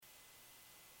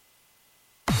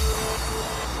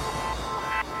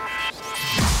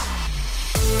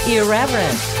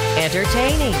Irreverent,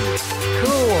 entertaining,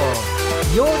 cool.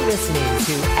 You're listening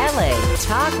to LA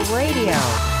Talk Radio.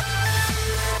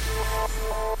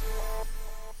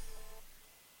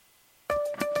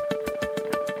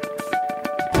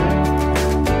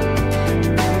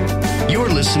 You're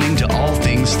listening to All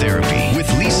Things Therapy with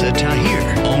Lisa Tahir,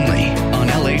 only on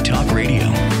LA Talk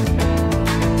Radio.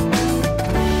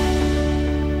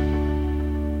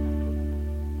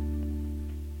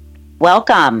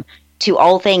 Welcome to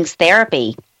All Things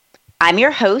Therapy. I'm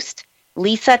your host,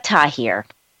 Lisa Tahir.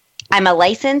 I'm a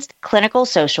licensed clinical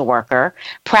social worker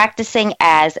practicing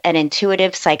as an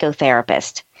intuitive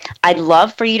psychotherapist. I'd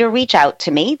love for you to reach out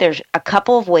to me. There's a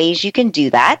couple of ways you can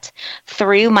do that.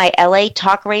 Through my LA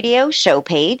Talk Radio show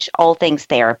page, All Things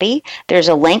Therapy, there's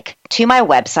a link to my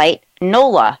website,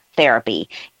 NOLA Therapy.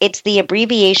 It's the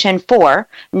abbreviation for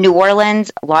New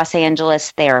Orleans, Los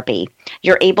Angeles Therapy.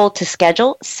 You're able to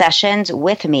schedule sessions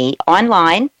with me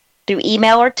online through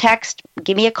email or text.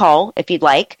 Give me a call if you'd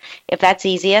like, if that's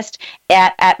easiest,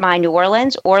 at my New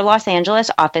Orleans or Los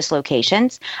Angeles office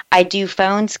locations. I do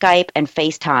phone, Skype, and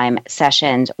FaceTime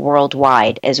sessions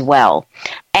worldwide as well.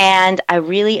 And I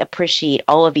really appreciate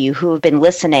all of you who have been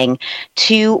listening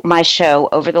to my show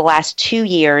over the last 2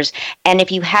 years. And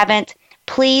if you haven't,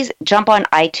 please jump on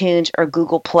iTunes or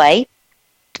Google Play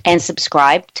and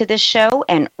subscribe to this show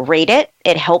and rate it.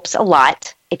 It helps a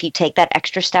lot if you take that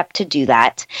extra step to do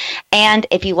that. And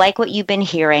if you like what you've been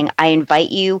hearing, I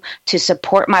invite you to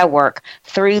support my work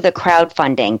through the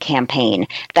crowdfunding campaign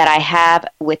that I have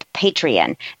with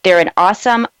Patreon. They're an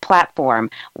awesome platform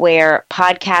where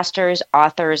podcasters,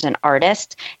 authors, and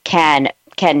artists can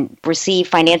receive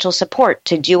financial support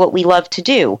to do what we love to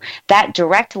do. That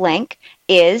direct link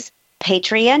is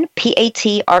Patreon,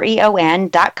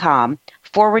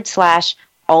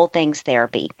 patreon.com/all things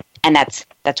therapy. And that's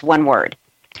one word.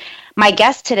 My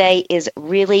guest today is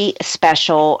really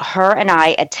special. Her and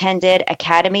I attended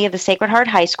Academy of the Sacred Heart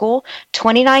High School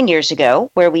 29 years ago,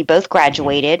 where we both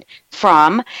graduated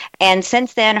from. And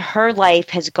since then, her life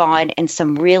has gone in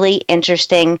some really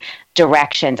interesting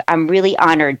directions. I'm really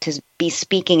honored to be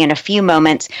speaking in a few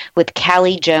moments with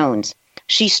Callie Jones.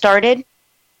 She started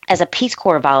as a Peace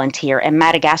Corps volunteer in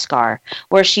Madagascar,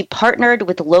 where she partnered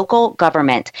with local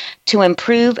government to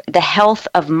improve the health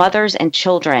of mothers and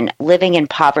children living in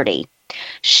poverty.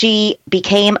 She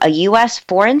became a U.S.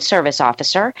 Foreign Service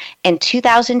officer in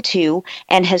 2002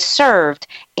 and has served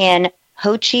in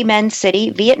Ho Chi Minh City,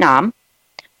 Vietnam,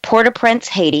 Port-au-Prince,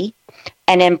 Haiti,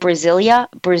 and in Brasilia,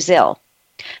 Brazil.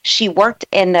 She worked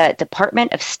in the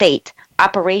Department of State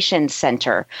Operations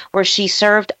Center, where she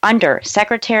served under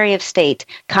Secretary of State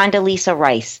Condoleezza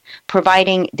Rice,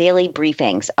 providing daily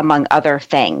briefings, among other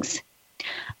things.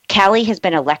 Callie has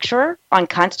been a lecturer on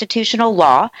constitutional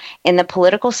law in the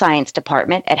Political Science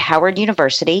Department at Howard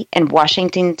University in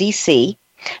Washington, D.C.,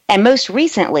 and most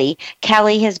recently,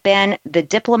 Callie has been the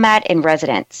diplomat in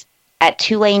residence at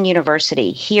Tulane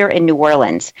University here in New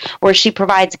Orleans, where she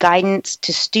provides guidance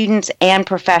to students and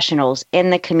professionals in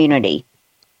the community.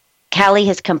 Callie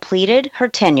has completed her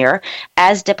tenure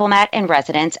as diplomat in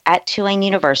residence at Tulane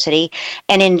University,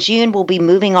 and in June will be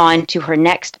moving on to her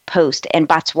next post in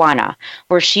Botswana,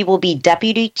 where she will be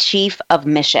Deputy Chief of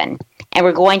Mission. And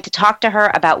we're going to talk to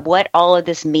her about what all of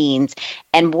this means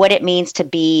and what it means to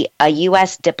be a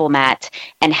U.S. diplomat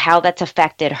and how that's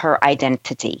affected her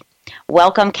identity.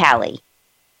 Welcome, Callie.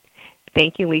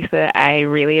 Thank you, Lisa. I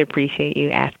really appreciate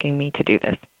you asking me to do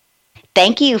this.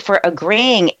 Thank you for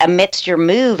agreeing amidst your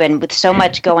move and with so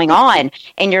much going on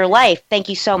in your life. Thank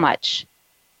you so much.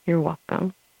 You're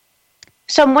welcome.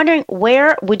 So I'm wondering,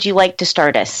 where would you like to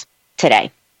start us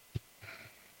today?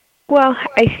 Well,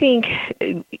 I think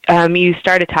you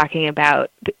started talking about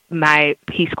my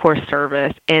Peace Corps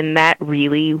service, and that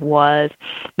really was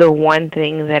the one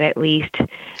thing that at least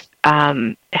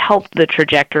helped the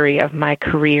trajectory of my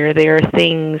career. There are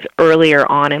things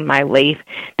earlier on in my life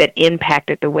that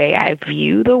impacted the way I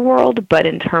view the world, but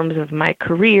in terms of my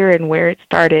career and where it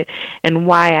started and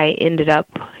why I ended up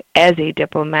as a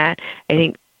diplomat, I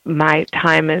think my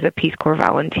time as a Peace Corps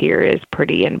volunteer is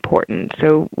pretty important.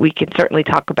 So we can certainly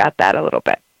talk about that a little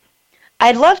bit.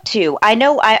 I'd love to. I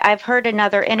know I've heard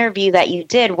another interview that you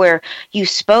did where you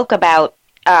spoke about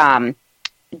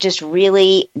just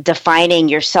really defining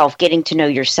yourself, getting to know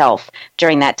yourself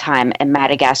during that time in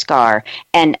Madagascar,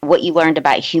 and what you learned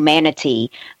about humanity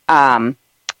and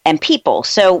people.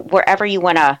 So wherever you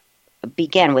want to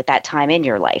begin with that time in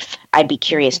your life, I'd be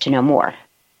curious to know more.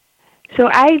 So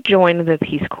I joined the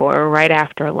Peace Corps right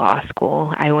after law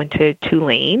school. I went to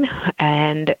Tulane,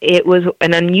 and it was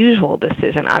an unusual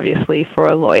decision, obviously, for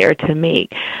a lawyer to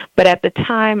make. But at the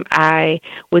time, I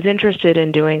was interested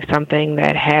in doing something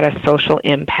that had a social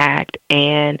impact,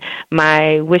 and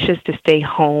my wishes to stay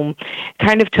home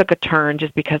kind of took a turn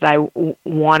just because I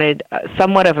wanted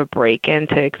somewhat of a break and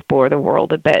to explore the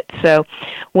world a bit. So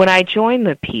when I joined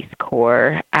the Peace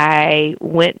Corps, I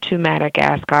went to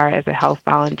Madagascar as a health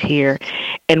volunteer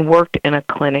and worked in a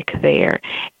clinic there.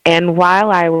 And while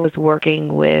I was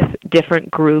working with different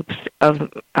groups of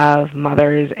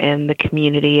mothers in the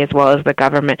community as well as the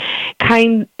government,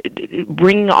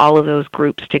 bringing all of those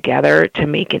groups together to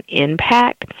make an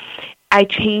impact, I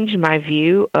changed my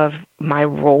view of my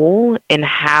role and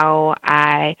how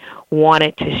I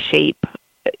wanted to shape,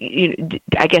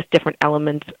 I guess, different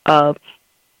elements of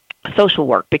social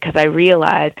work, because I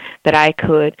realized that I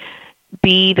could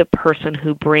be the person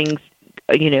who brings,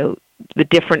 the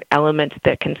different elements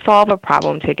that can solve a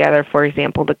problem together. For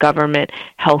example, the government,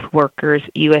 health workers,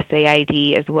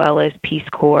 USAID, as well as Peace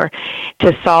Corps,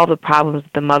 to solve the problems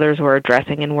that the mothers were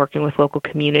addressing and working with local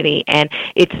community. And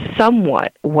it's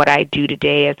somewhat what I do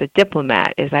today as a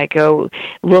diplomat, is I go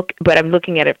look, but I'm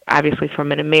looking at it obviously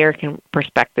from an American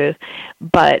perspective,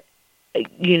 but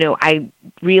I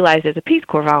realized as a Peace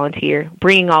Corps volunteer,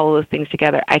 bringing all of those things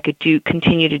together, I could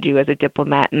continue to do as a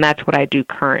diplomat, and that's what I do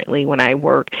currently when I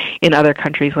work in other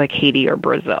countries like Haiti or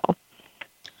Brazil.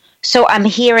 So I'm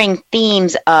hearing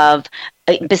themes of,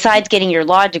 besides getting your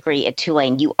law degree at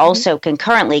Tulane, you also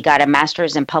concurrently got a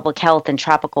master's in public health and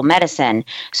tropical medicine.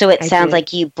 So it sounds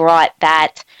like you brought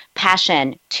that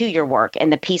passion to your work in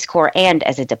the Peace Corps and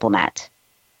as a diplomat.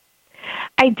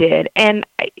 I did, and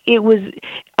it was,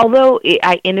 although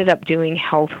I ended up doing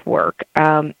health work,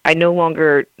 I no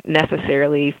longer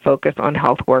necessarily focus on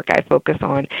health work. I focus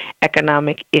on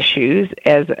economic issues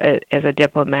as a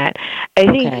diplomat. I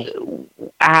think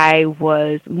I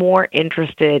was more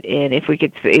interested in, if we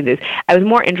could say this, I was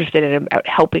more interested in about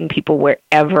helping people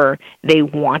wherever they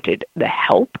wanted the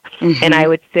help, and I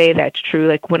would say that's true.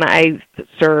 Like when I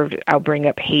served, I'll bring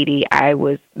up Haiti, I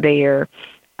was there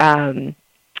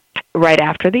right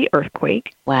after the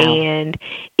earthquake. Wow. And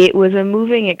it was a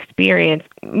moving experience,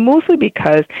 mostly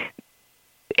because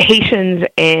Haitians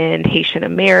and Haitian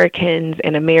Americans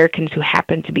and Americans who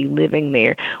happened to be living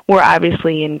there were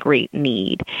obviously in great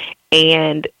need.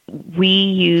 And we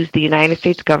used the United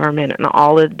States government and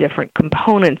all the different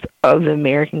components of the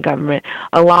American government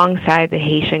alongside the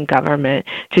Haitian government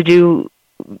to do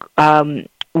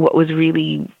what was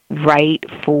really right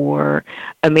for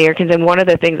Americans. And one of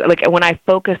the things, like when I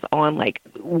focus on like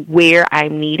where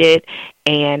I'm needed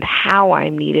and how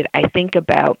I'm needed, I think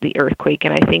about the earthquake,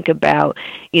 and I think about,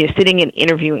 sitting and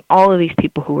interviewing all of these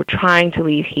people who were trying to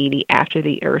leave Haiti after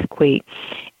the earthquake,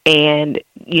 and,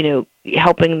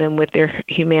 helping them with their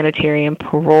humanitarian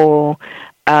parole,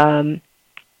 there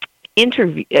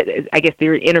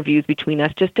were interviews between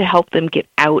us just to help them get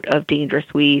out of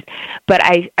dangerous weeds. But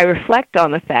I reflect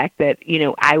on the fact that,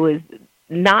 I was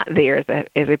not there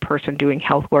as a person doing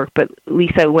health work. But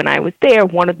Lisa, when I was there,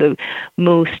 one of the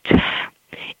most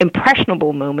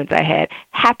impressionable moments I had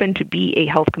happened to be a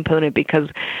health component, because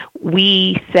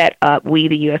we,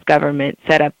 the U.S. government,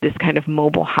 set up this kind of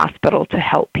mobile hospital to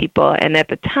help people. And at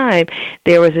the time,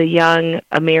 there was a young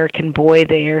American boy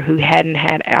there who hadn't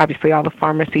had, obviously all the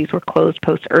pharmacies were closed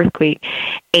post-earthquake,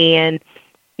 and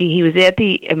he was at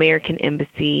the American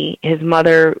embassy. His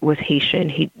mother was Haitian.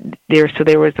 So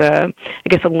there was a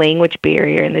language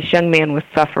barrier, and this young man was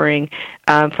suffering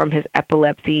from his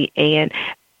epilepsy. And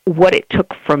what it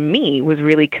took from me was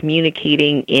really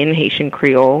communicating in Haitian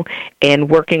Creole and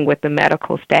working with the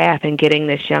medical staff and getting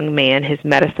this young man his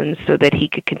medicines so that he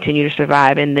could continue to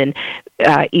survive, and then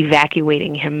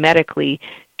evacuating him medically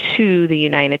to the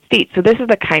United States. So this is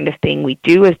the kind of thing we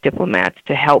do as diplomats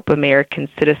to help American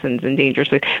citizens in dangerous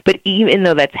ways. But even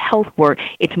though that's health work,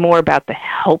 it's more about the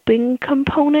helping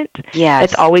component. Yes.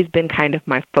 That's always been kind of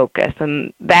my focus,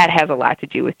 and that has a lot to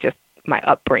do with just my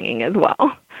upbringing as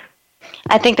well.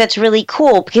 I think that's really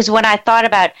cool, because when I thought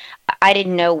about, I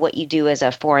didn't know what you do as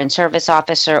a foreign service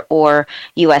officer or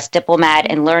U.S. diplomat,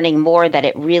 and learning more that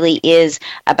it really is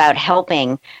about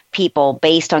helping people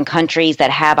based on countries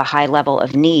that have a high level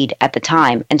of need at the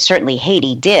time. And certainly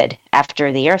Haiti did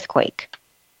after the earthquake.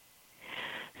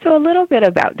 So a little bit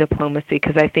about diplomacy,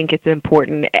 because I think it's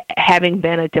important. Having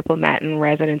been a diplomat in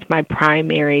residence, my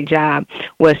primary job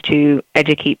was to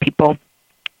educate people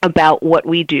about what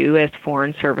we do as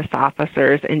foreign service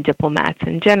officers and diplomats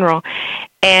in general.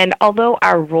 And although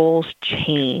our roles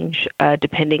change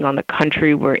depending on the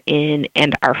country we're in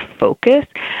and our focus,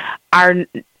 our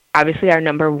obviously, our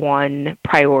number one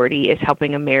priority is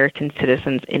helping American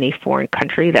citizens in a foreign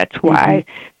country. That's why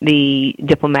the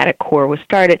Diplomatic Corps was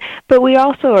started. But we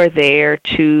also are there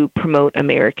to promote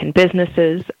American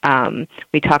businesses.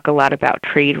 We talk a lot about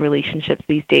trade relationships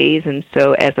these days, and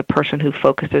so as a person who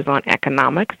focuses on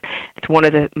economics, it's one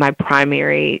of my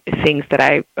primary things that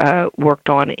I worked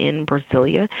on in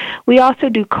Brasilia. We also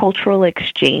do cultural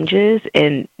exchanges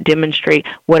and demonstrate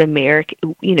what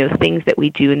things that we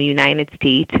do in the United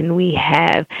States. And we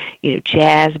have,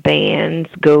 jazz bands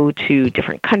go to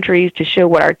different countries to show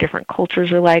what our different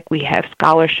cultures are like. We have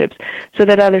scholarships so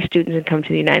that other students can come to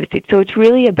the United States. So it's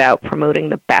really about promoting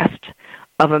the best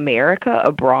of America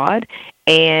abroad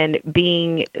and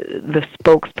being the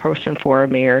spokesperson for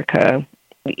America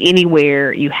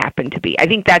anywhere you happen to be. I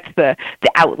think that's the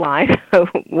outline of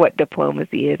what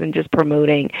diplomacy is, and just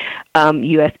promoting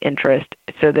U.S. interest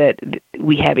so that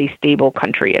we have a stable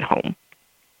country at home.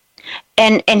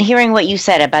 And hearing what you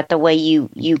said about the way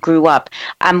you grew up,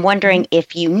 I'm wondering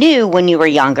if you knew when you were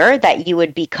younger that you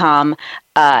would become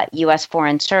a U.S.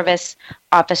 Foreign Service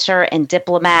officer and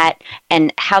diplomat,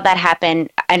 and how that happened.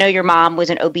 I know your mom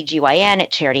was an OBGYN at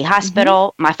Charity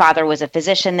Hospital. My father was a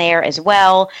physician there as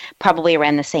well, probably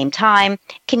around the same time.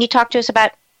 Can you talk to us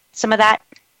about some of that?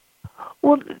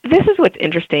 Well, this is what's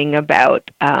interesting about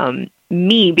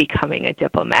me becoming a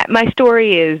diplomat. My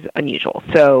story is unusual.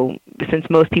 So since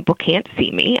most people can't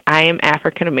see me, I am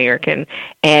African American,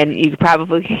 and you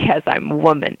probably guess I'm a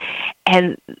woman.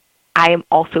 And I am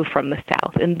also from the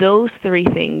South. And those three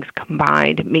things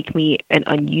combined make me an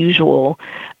unusual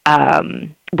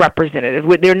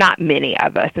representative. There are not many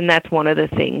of us, and that's one of the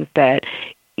things that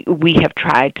we have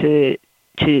tried to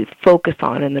focus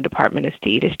on in the Department of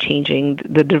State, is changing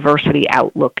the diversity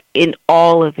outlook in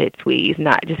all of its ways,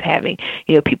 not just having,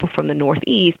 people from the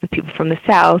Northeast, but people from the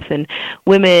South, and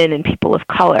women and people of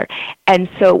color. And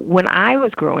so when I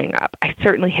was growing up, I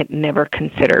certainly had never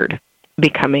considered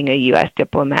becoming a U.S.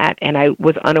 diplomat, and I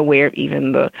was unaware of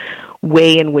even the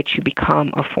way in which you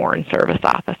become a Foreign Service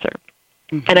officer.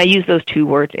 And I use those two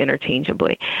words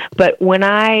interchangeably. But when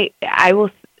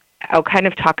I'll kind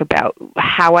of talk about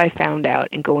how I found out,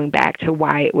 and going back to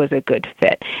why it was a good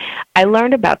fit. I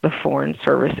learned about the Foreign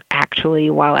Service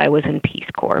actually while I was in Peace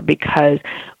Corps, because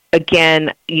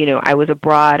again, I was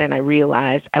abroad and I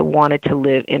realized I wanted to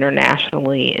live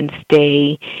internationally and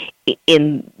stay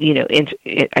in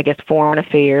I guess, foreign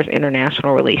affairs,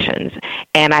 international relations.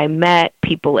 And I met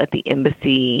people at the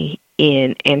embassy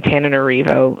in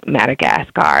Antananarivo,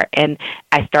 Madagascar, and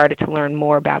I started to learn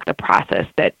more about the process,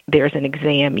 that there's an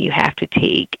exam you have to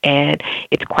take, and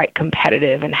it's quite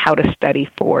competitive, and how to study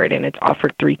for it, and it's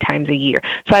offered 3 times a year.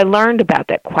 So I learned about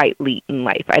that quite late in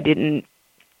life. I didn't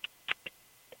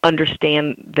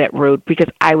understand that road because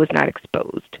I was not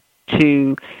exposed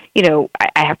to, I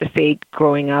have to say,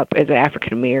 growing up as an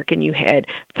African American, you had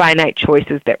finite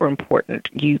choices that were important.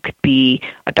 You could be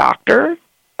a doctor,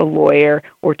 a lawyer,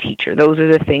 or teacher. Those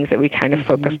are the things that we kind of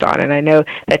focused on. And I know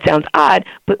that sounds odd,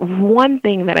 but one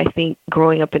thing that I think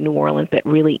growing up in New Orleans that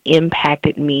really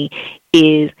impacted me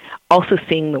is also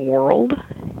seeing the world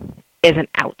as an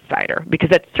outsider, because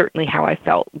that's certainly how I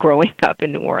felt growing up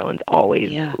in New Orleans.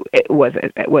 Always, it was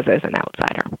as an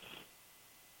outsider.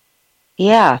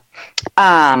 Yeah.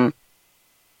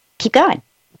 Keep going.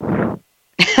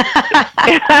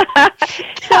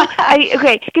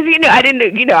 Okay, because I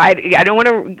didn't, I don't want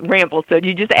to ramble. So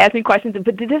you just asked me questions,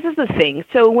 but this is the thing.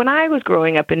 So when I was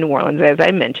growing up in New Orleans, as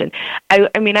I mentioned, I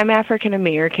mean, I'm African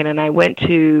American, and I went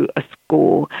to a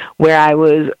school where I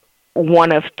was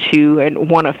one of two and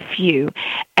one of few,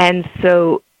 and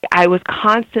so I was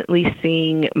constantly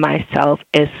seeing myself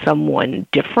as someone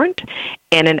different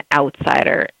and an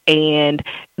outsider. And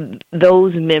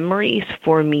those memories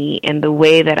for me, and the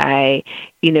way that I,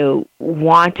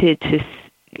 wanted to,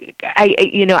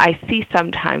 I see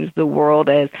sometimes the world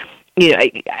as,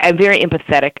 I'm very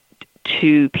empathetic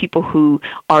to people who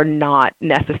are not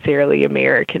necessarily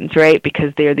Americans, right?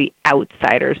 Because they're the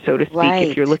outsiders, so to speak,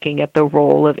 if you're looking at the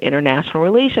role of international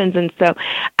relations. And so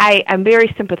I'm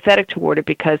very sympathetic toward it,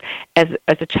 because as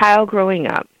a child growing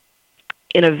up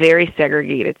in a very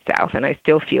segregated South, and I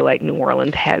still feel like New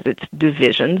Orleans has its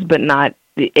divisions, but not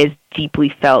as deeply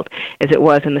felt as it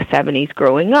was in the 70s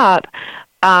growing up,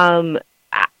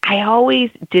 I always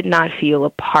did not feel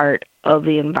a part of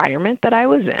the environment that I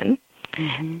was in.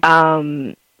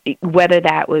 Whether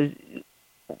that was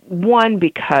one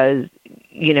because,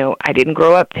 I didn't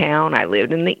grow uptown. I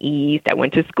lived in the East. I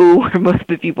went to school where most of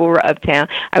the people were uptown.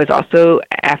 I was also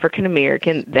African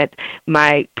American, that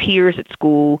my peers at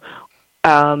school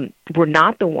were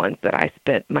not the ones that I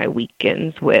spent my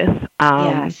weekends with.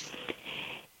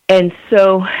 And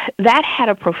so that had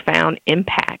a profound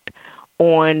impact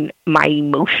on my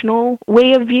emotional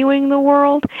way of viewing the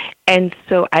world. And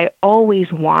so I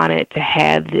always wanted to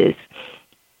have this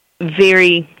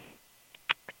very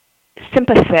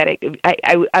sympathetic,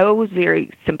 I was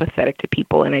very sympathetic to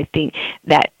people, and I think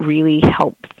that really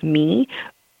helps me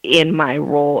in my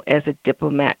role as a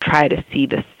diplomat try to see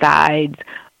the sides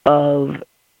of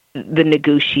the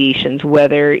negotiations,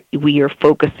 whether we are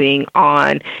focusing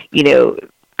on,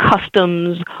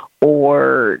 customs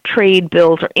or trade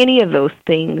bills or any of those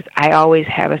things. I always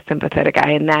have a sympathetic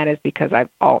eye, and that is because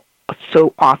I've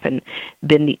so often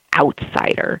been the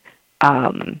outsider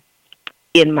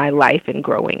in my life and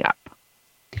growing up.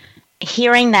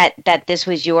 Hearing that this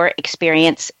was your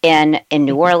experience in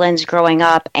New Orleans growing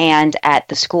up and at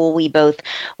the school we both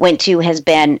went to has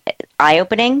been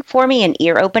eye-opening for me and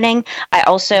ear-opening. I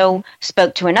also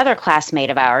spoke to another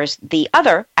classmate of ours, the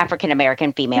other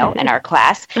African-American female in our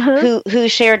class, who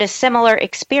shared a similar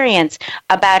experience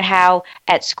about how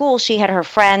at school she had her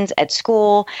friends at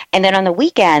school, and then on the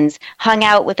weekends hung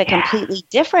out with a completely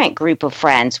different group of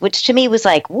friends, which to me was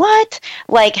like, what?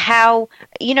 Like how,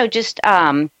 just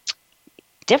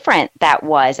different that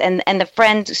was, and the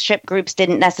friendship groups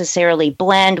didn't necessarily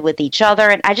blend with each other,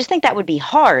 and I just think that would be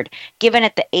hard given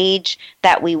at the age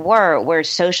that we were, where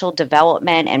social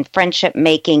development and friendship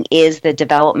making is the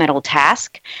developmental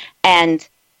task, and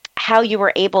how you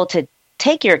were able to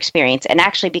take your experience and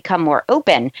actually become more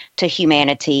open to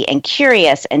humanity and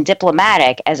curious and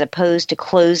diplomatic as opposed to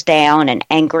closed down and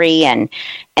angry and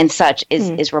such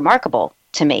is remarkable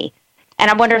to me.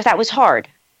 And I wonder if that was hard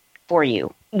for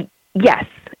you. Yes,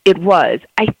 it was.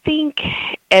 I think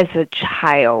as a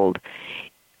child,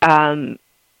 there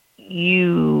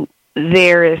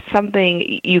is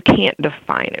something, you can't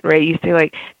define it, right? You say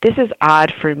like, this is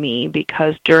odd for me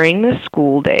because during the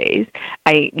school days,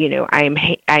 I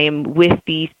am with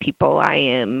these people. I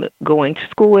am going to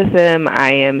school with them.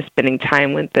 I am spending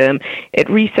time with them at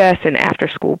recess and after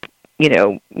school,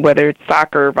 whether it's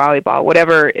soccer, volleyball,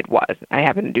 whatever it was. I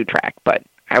happen to do track, but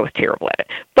I was terrible at it.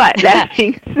 But that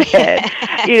being said,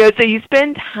 so you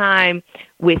spend time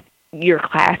with your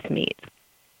classmates.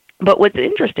 But what's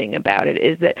interesting about it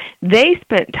is that they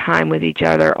spent time with each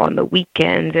other on the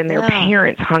weekends, and their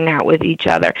parents hung out with each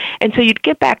other. And so you'd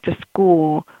get back to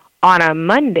school on a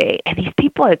Monday, and these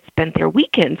people had spent their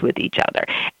weekends with each other.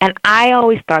 And I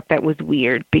always thought that was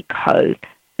weird because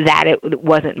it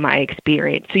wasn't my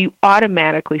experience. So you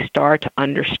automatically start to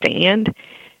understand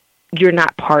you're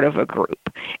not part of a group.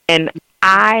 And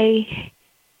I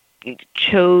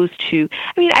chose to,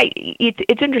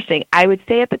 it's interesting. I would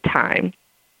say at the time,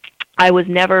 I was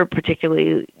never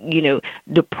particularly,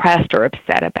 depressed or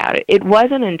upset about it. It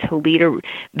wasn't until later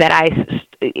that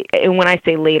and when I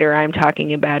say later, I'm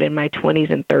talking about in my 20s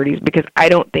and 30s, because I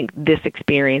don't think this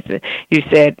experience, you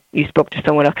said you spoke to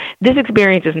someone else, this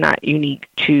experience is not unique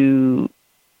to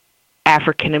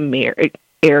African Americans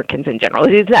in general.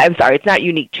 It's not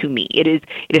unique to me. It is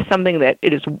something that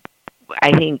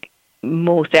I think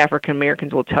most African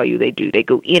Americans will tell you they do. They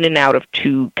go in and out of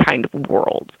two kind of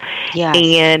worlds. Yes.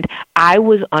 And I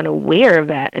was unaware of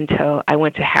that until I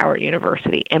went to Howard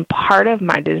University. And part of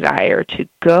my desire to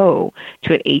go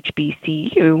to an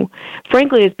HBCU,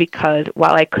 frankly, is because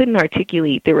while I couldn't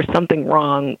articulate there was something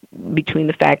wrong between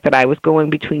the fact that I was going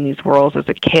between these worlds as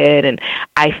a kid and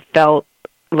I felt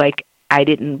like I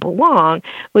didn't belong,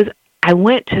 I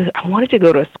wanted to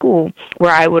go to a school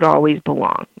where I would always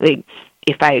belong. Like,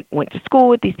 if I went to school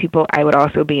with these people, I would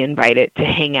also be invited to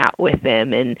hang out with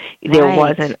them, and there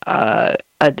wasn't a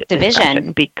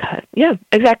division.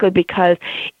 Because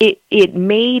it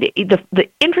made the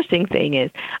interesting thing is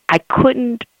I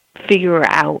couldn't figure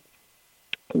out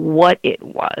what it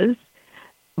was.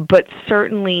 But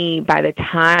certainly by the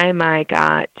time I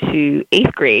got to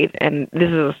 8th grade, and this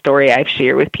is a story I've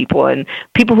shared with people, and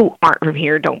people who aren't from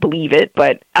here don't believe it,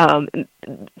 but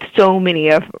so many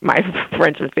of my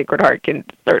friends from Sacred Heart can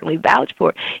certainly vouch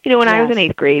for it. When I was in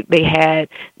 8th grade, they had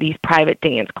these private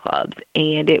dance clubs,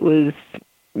 and it was,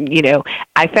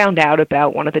 I found out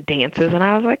about one of the dances, and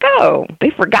I was like, oh,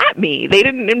 they forgot me. They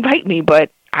didn't invite me,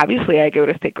 but obviously I go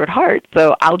to Sacred Heart,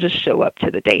 so I'll just show up to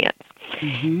the dance.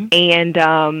 Mm-hmm. And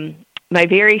my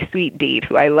very sweet date,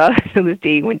 who I love to this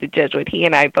day, went to Jesuit. He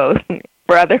and I both,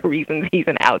 for other reasons, he's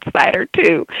an outsider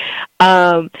too.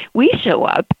 We show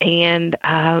up, and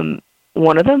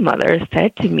one of the mothers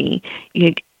said to me,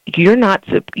 you are not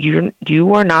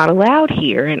allowed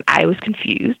here. And I was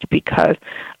confused because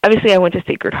obviously I went to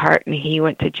Sacred Heart and he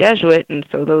went to Jesuit, and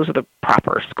so those are the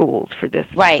proper schools for this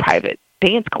private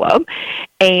dance club.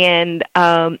 And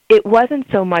it wasn't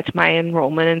so much my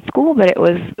enrollment in school, but it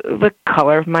was the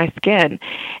color of my skin.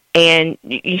 And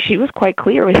she was quite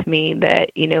clear with me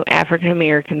that, African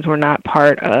Americans were not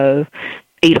part of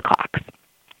 8 o'clocks.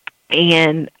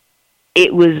 And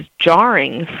it was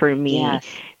jarring for me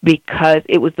because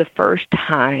it was the first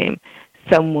time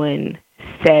someone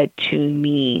said to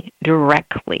me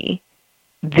directly,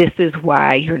 "This is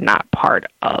why you're not part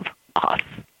of us."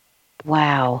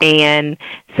 Wow. And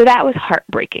so that was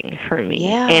heartbreaking for me.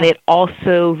 Yeah. And it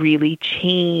also really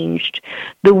changed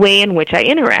the way in which I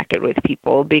interacted with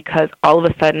people, because all of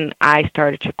a sudden I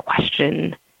started to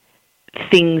question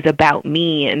things about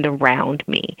me and around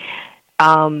me.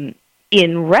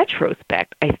 In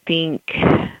retrospect, I think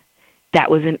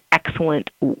that was an excellent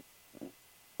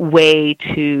way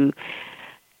to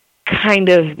kind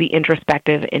of be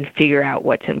introspective and figure out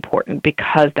what's important,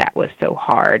 because that was so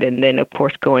hard. And then, of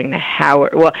course, going to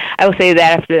Howard. Well, I will say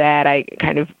that after that,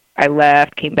 I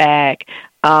left, came back,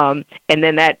 and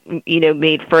then that,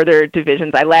 made further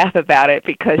divisions. I laugh about it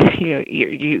because,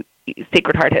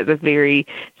 Sacred Heart has a very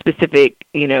specific,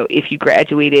 if you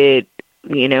graduated,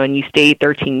 and you stayed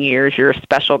 13 years, you're a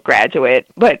special graduate.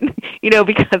 But,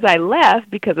 because I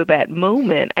left because of that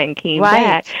moment and came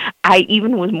back, I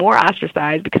even was more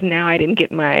ostracized because now I didn't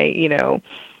get my,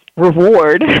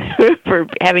 reward for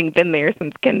having been there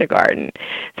since kindergarten.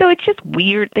 So it's just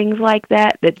weird things like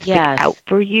that stick out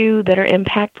for you that are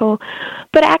impactful,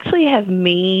 but actually have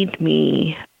made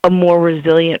me a more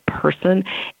resilient person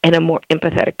and a more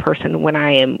empathetic person when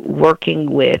I am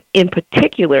working with, in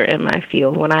particular in my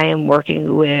field, when I am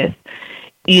working with,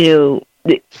 the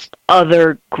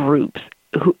other groups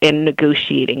and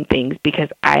negotiating things, because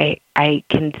I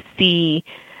can see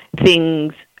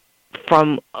things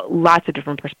from lots of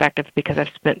different perspectives because I've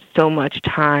spent so much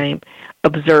time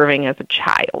observing as a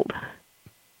child.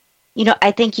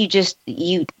 I think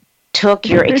you took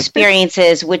your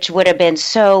experiences, which would have been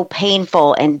so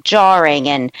painful and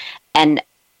jarring, and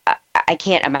I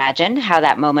can't imagine how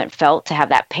that moment felt to have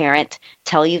that parent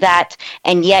tell you that,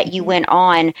 and yet you went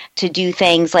on to do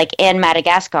things like in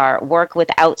Madagascar, work with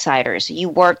outsiders. You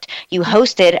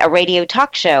hosted a radio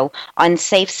talk show on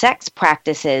safe sex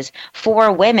practices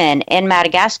for women in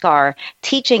Madagascar,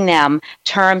 teaching them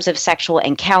terms of sexual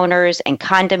encounters and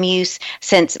condom use,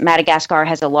 since Madagascar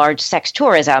has a large sex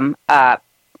tourism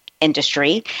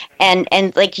industry, and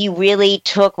like you really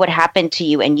took what happened to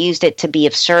you and used it to be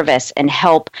of service and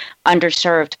help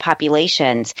underserved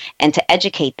populations and to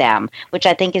educate them, which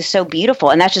I think is so beautiful.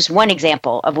 And that's just one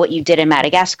example of what you did in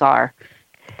Madagascar.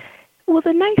 Well,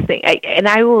 the nice thing,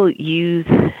 I will use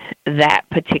that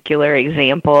particular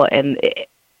example and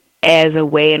as a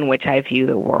way in which I view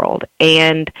the world.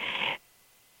 And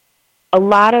a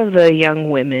lot of the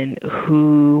young women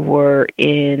who were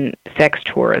in sex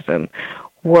tourism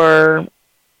were,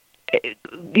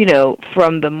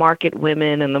 from the market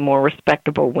women and the more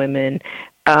respectable women,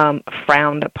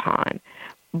 frowned upon.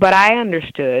 But I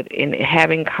understood in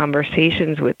having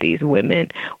conversations with these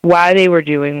women why they were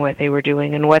doing what they were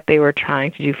doing and what they were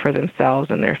trying to do for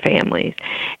themselves and their families.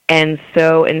 And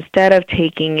so instead of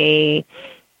taking a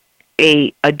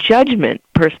judgment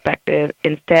perspective,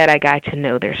 instead I got to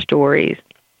know their stories.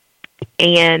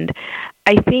 And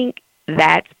I think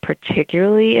that's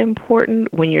particularly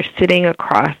important when you're sitting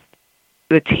across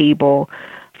the table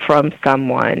from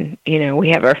someone. We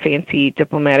have our fancy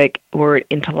diplomatic word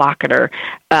interlocutor.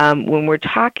 When we're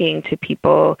talking to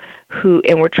people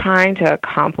and we're trying to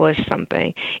accomplish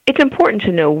something, it's important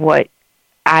to know what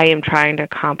I am trying to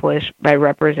accomplish by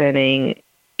representing,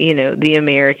 the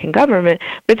American government,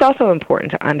 but it's also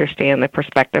important to understand the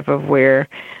perspective of where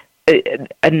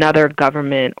another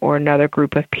government or another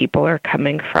group of people are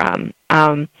coming from. I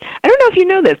don't know if you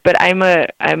know this, but I'm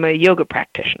a yoga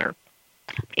practitioner.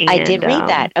 And, I did read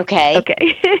that. Okay.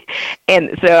 Okay.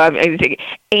 And so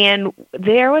and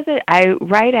there was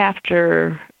right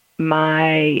after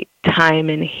my time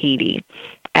in Haiti,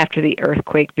 after the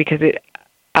earthquake, because it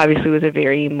obviously was a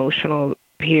very emotional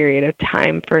period of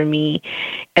time for me,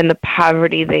 and the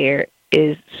poverty there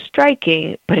is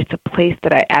striking, but it's a place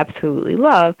that I absolutely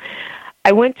love.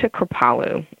 I went to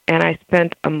Kripalu, and I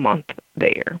spent a month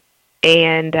there.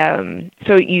 And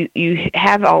so you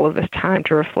have all of this time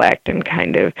to reflect and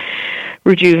kind of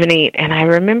rejuvenate. And I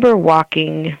remember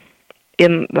walking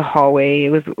in the hallway. It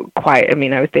was quiet. I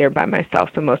mean, I was there by myself,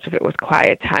 so most of it was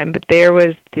quiet time. But there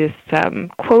was this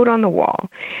quote on the wall,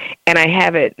 and I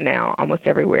have it now almost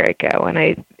everywhere I go.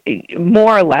 And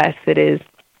more or less, it is,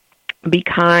 "Be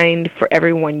kind, for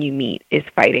everyone you meet is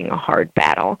fighting a hard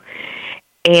battle."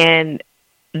 And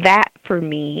that, for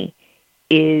me,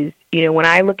 is when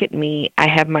I look at me, I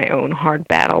have my own hard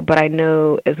battle, but I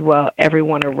know as well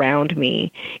everyone around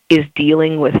me is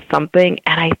dealing with something.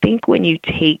 And I think when you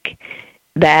take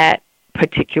that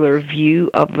particular view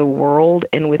of the world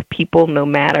and with people, no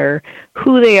matter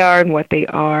who they are and what they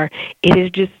are, it is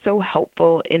just so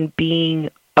helpful in being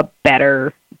a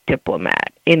better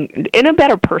diplomat, in a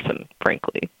better person,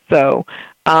 frankly. So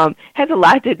has a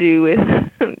lot to do with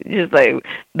just like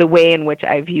the way in which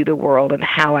I view the world and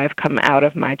how I've come out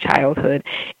of my childhood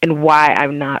and why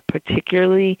I'm not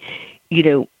particularly,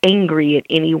 angry at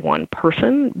any one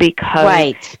person,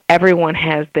 because everyone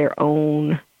has their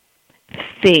own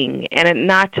thing. And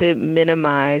not to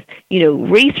minimize,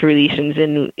 race relations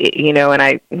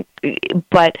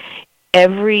but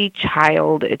every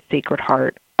child at Sacred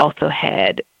Heart also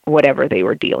had whatever they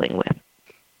were dealing with.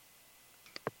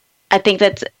 I think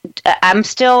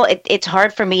it's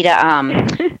hard for me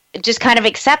to just kind of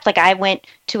accept, like, I went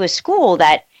to a school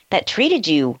that treated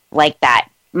you like that.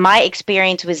 My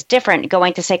experience was different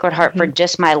going to Sacred Heart for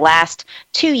just my last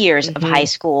 2 years of high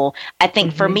school. I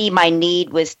think for me, my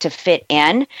need was to fit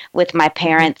in with my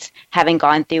parents having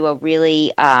gone through a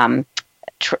really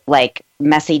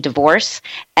messy divorce.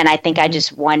 And I think I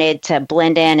just wanted to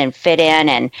blend in and fit in,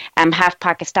 and I'm half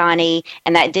Pakistani,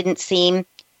 and that didn't seem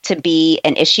to be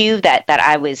an issue, that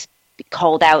I was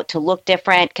called out to look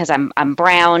different because I'm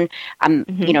brown, I'm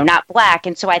not black.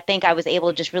 And so I think I was able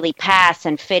to just really pass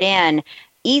and fit in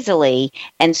easily.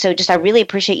 And so I really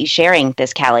appreciate you sharing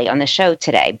this, Callie, on the show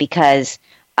today, because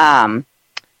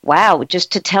wow,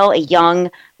 just to tell a young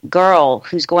girl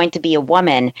who's going to be a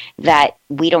woman that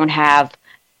we don't have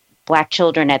Black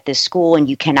children at this school and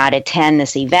you cannot attend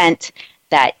this event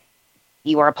that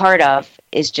you are a part of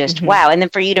is just wow. And then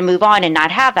for you to move on and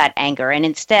not have that anger and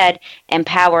instead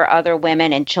empower other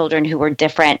women and children who are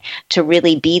different to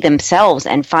really be themselves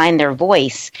and find their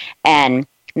voice and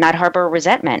not harbor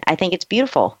resentment. I think it's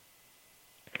beautiful.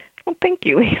 Well, thank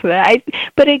you, Lisa.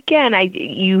 But again,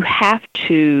 you have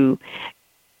to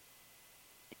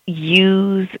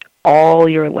use all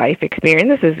your life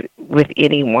experience. This is with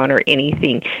anyone or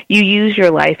anything. You use your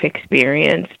life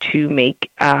experience to make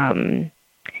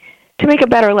a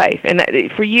better life.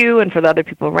 And for you and for the other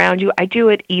people around you, I do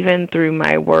it even through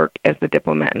my work as the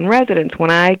diplomat in residence.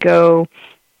 When I go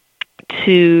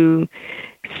to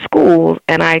schools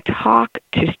and I talk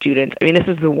to students, I mean, this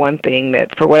is the one thing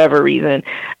that for whatever reason,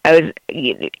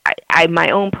 my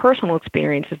own personal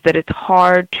experience is that it's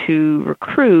hard to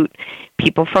recruit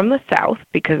people from the South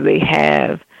because they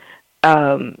have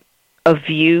a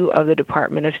view of the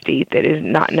Department of State that is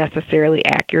not necessarily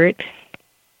accurate.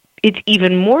 It's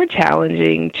even more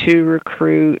challenging to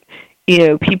recruit,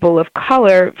 people of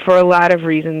color for a lot of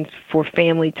reasons, for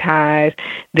family ties,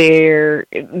 their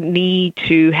need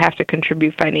to have to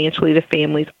contribute financially to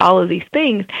families, all of these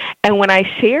things. And when I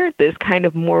shared this kind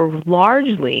of more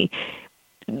largely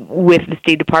with the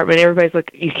State Department, everybody's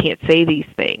like, you can't say these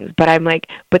things. But I'm like,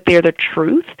 but they're the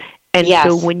truth. And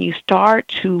so when you start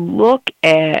to look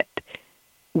at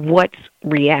what's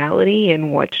reality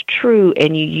and what's true,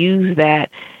 and you use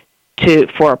that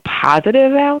for a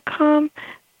positive outcome,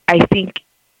 I think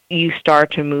you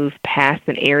start to move past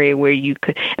an area where you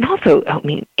could. And also, I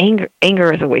mean, anger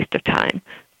is a waste of time.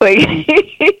 Like,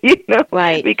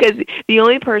 right? Because the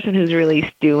only person who's really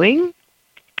stewing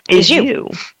is you.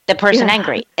 The person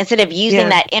angry. Instead of using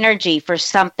that energy for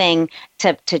something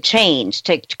to change,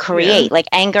 to create. Like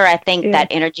anger, I think that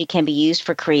energy can be used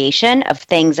for creation of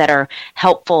things that are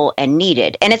helpful and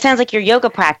needed. And it sounds like your yoga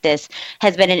practice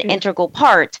has been an integral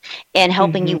part in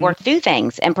helping you work through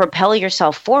things and propel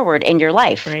yourself forward in your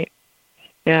life. Right.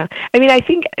 Yeah. I mean, I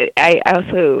think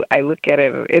I look at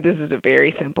it, this is a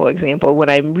very simple example. When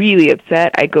I'm really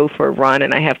upset, I go for a run,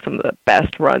 and I have some of the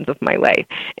best runs of my life.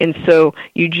 And so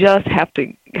you just have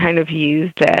to kind of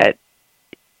use that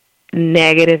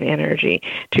negative energy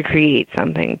to create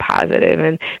something positive.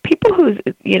 And people who,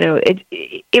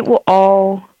 it will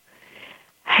all,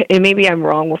 and maybe I'm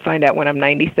wrong, we'll find out when I'm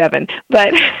 97,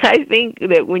 but I think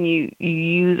that when you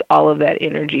use all of that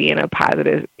energy in a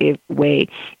positive way,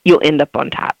 you'll end up on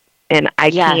top. And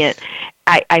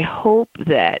I hope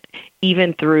that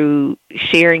even through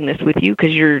sharing this with you,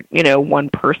 because you're, one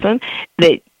person,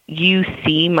 that you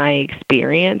see my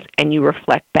experience and you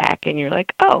reflect back and you're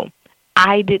like, oh,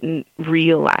 I didn't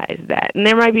realize that. And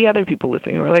there might be other people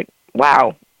listening who are like,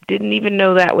 wow, didn't even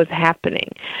know that was happening.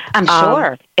 I'm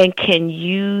sure. And can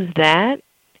use that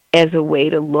as a way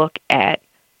to look at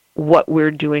what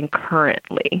we're doing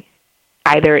currently,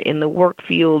 either in the work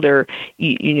field or,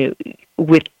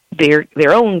 with their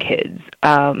own kids,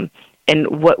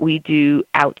 and what we do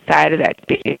outside of that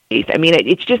space. I mean,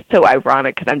 it's just so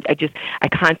ironic because I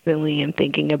constantly am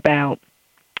thinking about,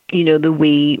 the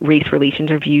way race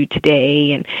relations are viewed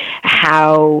today and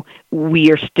how we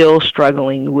are still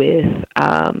struggling with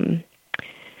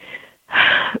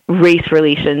race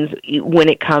relations when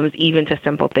it comes even to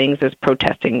simple things as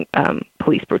protesting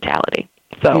police brutality.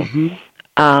 So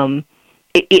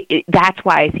that's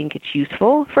why I think it's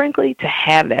useful, frankly, to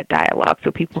have that dialogue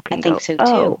so people can so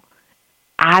too.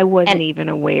 I wasn't even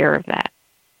aware of that.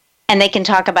 And they can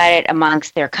talk about it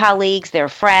amongst their colleagues, their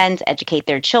friends, educate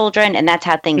their children, and that's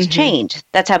how things change.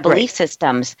 That's how belief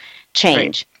systems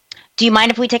change. Right. Do you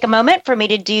mind if we take a moment for me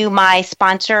to do my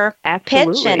sponsor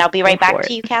pitch? And I'll be right back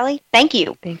to you, Callie. Thank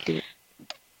you. Thank you.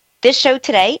 This show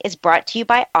today is brought to you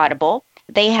by Audible.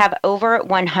 They have over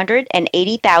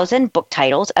 180,000 book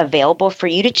titles available for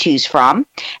you to choose from.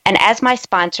 And as my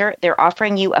sponsor, they're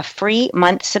offering you a free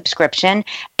month subscription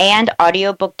and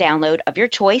audiobook download of your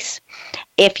choice.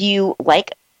 If you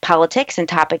like politics and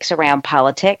topics around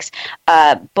politics,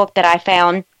 a book that I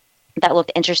found that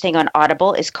looked interesting on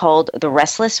Audible is called The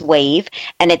Restless Wave,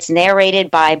 and it's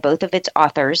narrated by both of its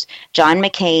authors, John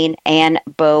McCain and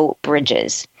Beau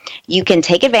Bridges. You can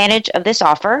take advantage of this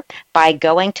offer by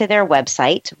going to their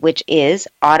website, which is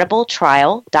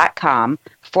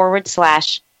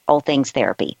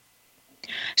audibletrial.com/allthingstherapy.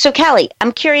 So, Callie,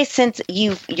 I'm curious, since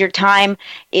your time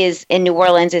is in New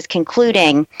Orleans is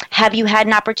concluding, have you had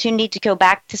an opportunity to go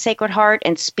back to Sacred Heart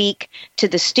and speak to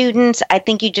the students? I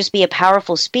think you'd just be a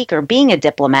powerful speaker, being a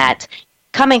diplomat,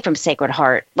 coming from Sacred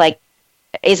Heart. Like,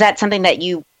 is that something that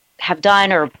you have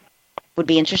done or would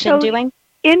be interested in doing?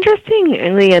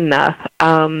 Interestingly enough,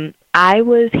 I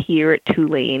was here at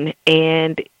Tulane,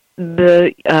 and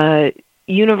the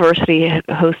university had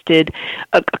hosted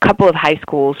a couple of high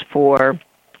schools for,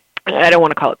 I don't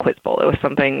want to call it Quiz Bowl. It was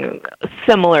something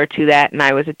similar to that, and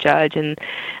I was a judge, and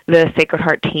the Sacred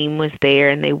Heart team was there,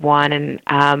 and they won. And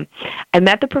I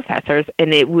met the professors,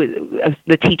 and it was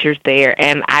the teachers there,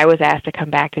 and I was asked to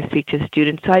come back to speak to the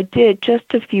students. So I did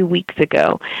just a few weeks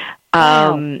ago.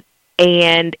 Wow.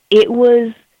 And it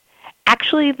was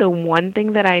actually the one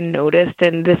thing that I noticed,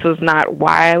 and this was not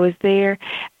why I was there,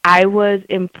 I was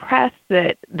impressed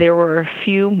that there were a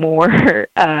few more,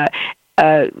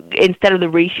 instead of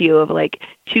the ratio of like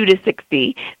 2 to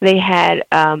 60, they had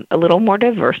a little more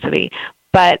diversity.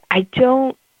 But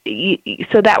so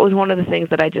that was one of the things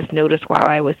that I just noticed while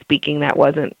I was speaking.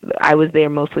 I was there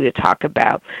mostly to talk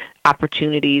about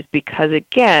opportunities because,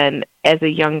 again, as a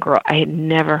young girl, I had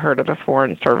never heard of the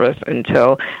Foreign Service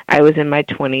until I was in my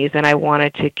 20s, and I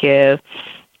wanted to give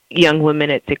young women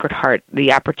at Sacred Heart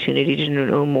the opportunity to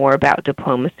know more about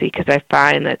diplomacy, because I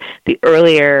find that the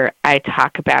earlier I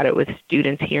talk about it with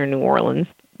students here in New Orleans,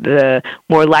 the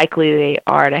more likely they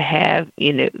are to have,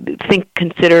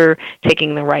 consider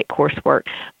taking the right coursework.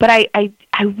 But I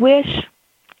wish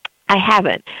I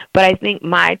haven't. But I think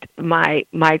my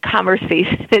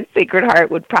conversation at Sacred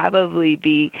Heart would probably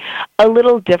be a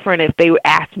little different if they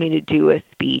asked me to do a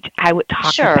speech. I would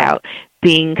talk about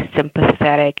being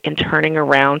sympathetic and turning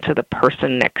around to the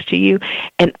person next to you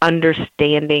and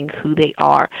understanding who they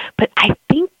are. But I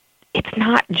think it's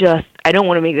not just, I don't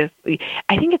want to make this,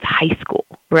 I think it's high school,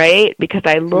 right? Because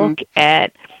I look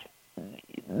at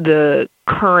the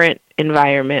current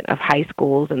environment of high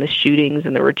schools and the shootings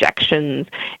and the rejections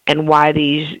and why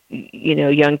these,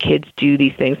 young kids do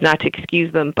these things, not to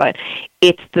excuse them, but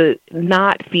it's the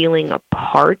not feeling a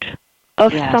part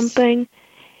of something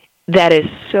that is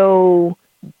so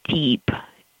deep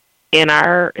in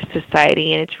our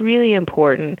society. And it's really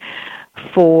important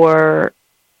for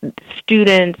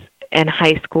students and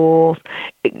high schools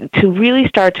to really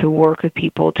start to work with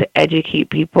people, to educate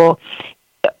people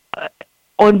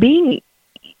on being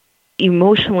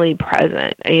emotionally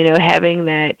present, having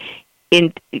that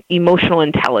emotional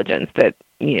intelligence that,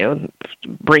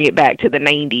 bring it back to the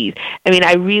 90s. I mean,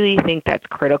 I really think that's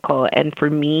critical. And for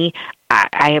me,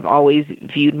 I have always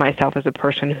viewed myself as a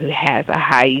person who has a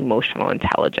high emotional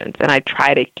intelligence, and I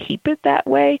try to keep it that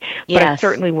way. But I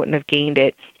certainly wouldn't have gained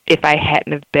it if I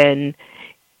hadn't have been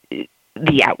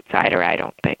the outsider, I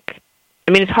don't think.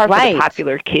 I mean, it's hard for the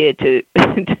popular kid to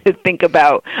think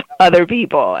about other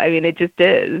people. I mean, it just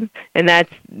is. And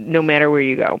that's no matter where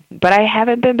you go. But I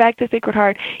haven't been back to Sacred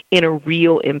Heart in a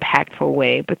real impactful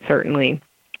way. But certainly,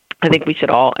 I think we should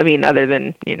all, other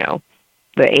than,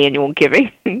 the annual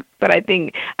giving. But I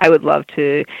think I would love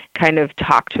to kind of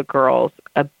talk to girls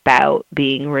about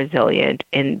being resilient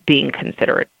and being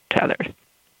considerate to others.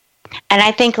 And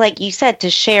I think, like you said, to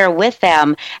share with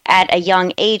them at a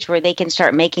young age where they can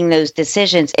start making those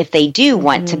decisions if they do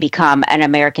want to become an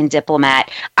American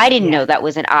diplomat. I didn't know that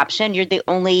was an option. You're the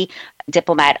only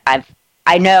diplomat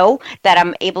I know that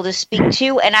I'm able to speak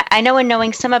to. And I know, in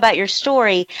knowing some about your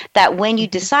story, that when you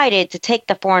decided to take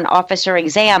the foreign officer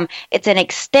exam, it's an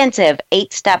extensive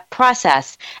 8-step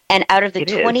process. And out of the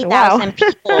 20,000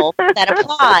 people that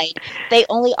applied, they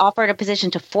only offered a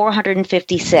position to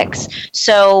 456.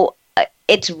 So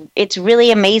it's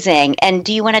really amazing. And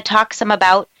do you want to talk some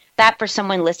about that for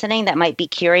someone listening that might be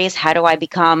curious? How do I do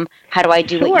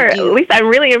what you do? At least I'm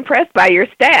really impressed by your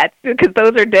stats, because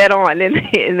those are dead on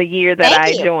in the year that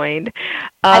I joined.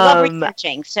 I love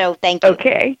researching, so thank you.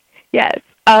 Okay, yes.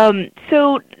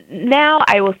 So now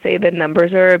I will say the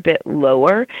numbers are a bit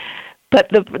lower, but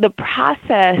the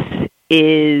process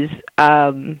is,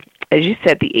 as you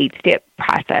said, the 8-step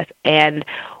process. And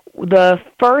the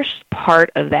first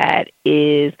part of that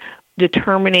is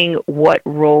determining what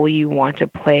role you want to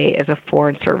play as a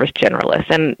Foreign Service generalist.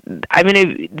 And I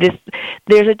mean,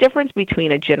 there's a difference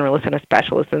between a generalist and a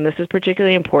specialist, and this is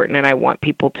particularly important, and I want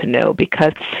people to know,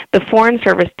 because the Foreign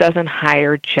Service doesn't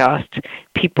hire just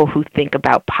people who think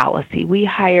about policy. We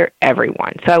hire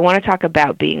everyone. So I want to talk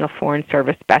about being a Foreign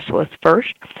Service specialist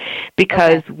first,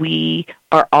 because we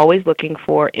are always looking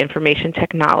for information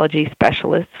technology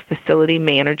specialists, facility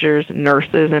managers,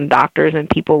 nurses, and doctors, and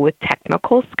people with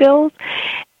technical skills.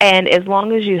 And as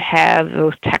long as you have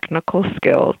those technical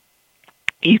skills,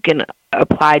 you can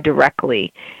apply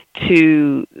directly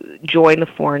to join the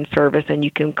Foreign Service, and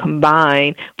you can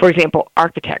combine, for example,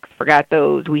 architects. Forgot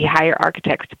those. We hire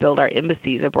architects to build our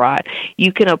embassies abroad.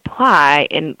 You can apply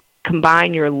and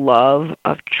combine your love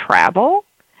of travel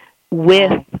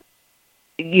with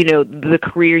the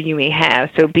career you may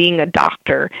have. So being a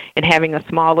doctor and having a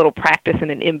small little practice in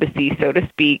an embassy, so to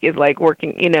speak, is like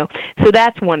working, So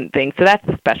that's one thing. So that's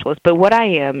the specialist. But what I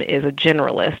am is a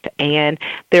generalist, and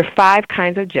there are 5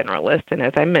 kinds of generalists. And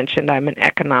as I mentioned, I'm an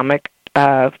economic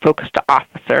focused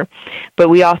officer. But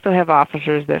we also have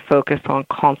officers that focus on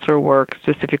consular work,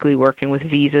 specifically working with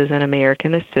visas and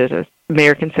American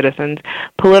citizens,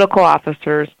 political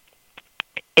officers,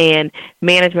 and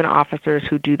management officers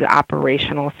who do the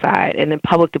operational side, and then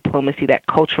public diplomacy, that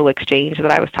cultural exchange that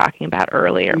I was talking about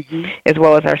earlier, as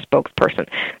well as our spokesperson.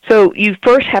 So you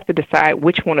first have to decide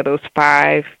which one of those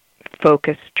 5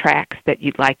 focus tracks that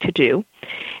you'd like to do.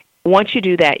 Once you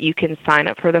do that, you can sign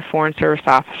up for the Foreign Service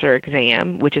Officer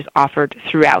exam, which is offered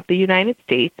throughout the United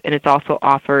States, and it's also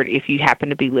offered if you happen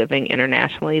to be living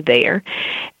internationally there.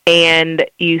 And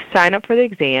you sign up for the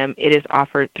exam. It is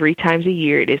offered 3 times a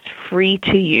year. It is free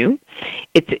to you.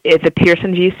 It's at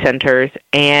Pearson VUE Centers,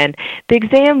 and the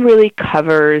exam really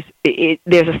covers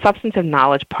there's a substantive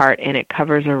knowledge part, and it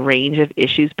covers a range of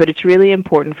issues, but it's really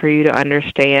important for you to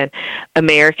understand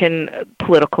American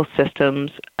political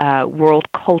systems,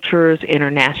 world cultures,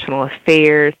 international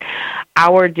affairs,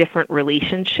 our different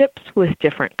relationships with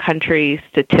different countries,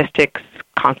 statistics,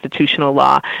 constitutional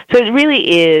law. So it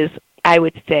really is, I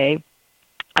would say,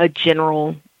 a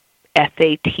general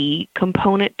SAT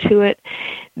component to it.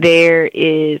 There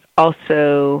is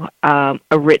also a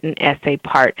written essay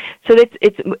part. So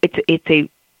it's a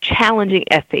challenging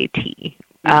SAT.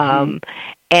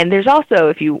 And there's also,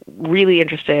 if you're really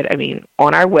interested,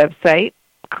 on our website,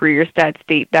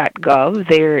 careers.state.gov,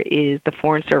 there is the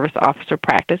Foreign Service Officer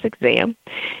Practice Exam.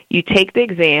 You take the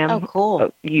exam. Oh,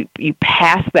 cool. You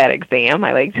pass that exam,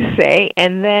 I like to say,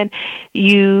 and then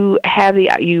you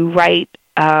write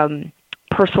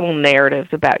personal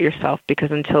narratives about yourself,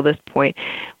 because until this point,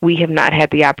 we have not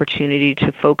had the opportunity to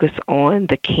focus on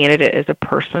the candidate as a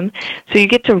person. So you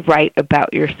get to write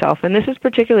about yourself, and this is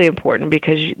particularly important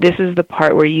because this is the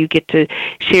part where you get to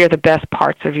share the best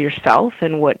parts of yourself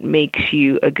and what makes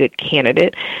you a good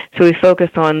candidate. So we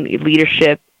focus on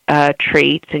leadership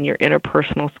traits and your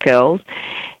interpersonal skills,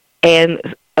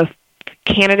 and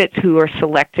candidates who are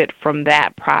selected from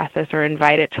that process are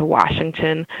invited to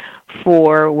Washington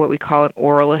for what we call an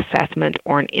oral assessment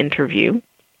or an interview.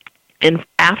 And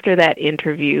after that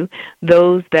interview,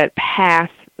 those that pass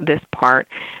this part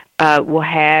will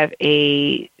have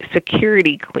a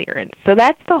security clearance. So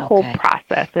that's the whole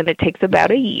process, and it takes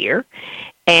about a year.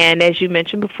 And as you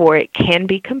mentioned before, it can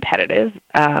be competitive.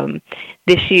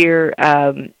 This year,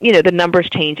 the numbers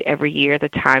change every year. The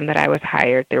time that I was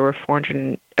hired, there were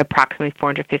approximately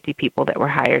 450 people that were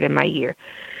hired in my year.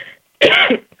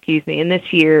 Excuse me. And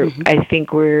this year, I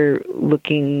think we're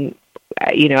looking,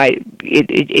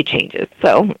 it changes.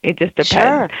 So it just depends.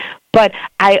 Sure. But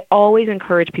I always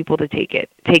encourage people to take it.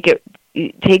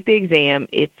 Take the exam.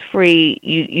 It's free.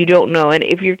 You don't know. And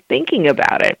if you're thinking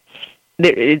about it,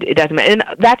 It doesn't matter. And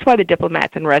that's why the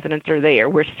diplomats in residence are there.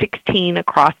 We're 16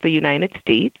 across the United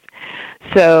States.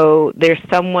 So there's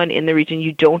someone in the region.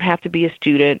 You don't have to be a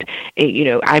student.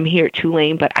 I'm here at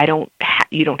Tulane, but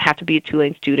you don't have to be a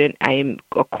Tulane student. I am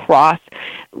across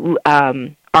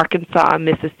Arkansas,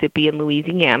 Mississippi, and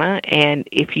Louisiana. And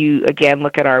if you, again,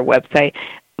 look at our website,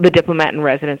 the diplomat in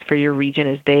residence for your region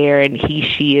is there, and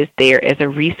she is there as a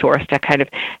resource to kind of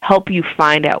help you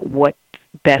find out what's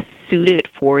best suited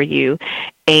for you.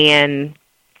 And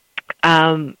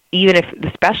even if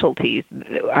the specialties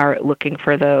are looking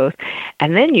for those.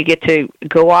 And then you get to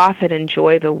go off and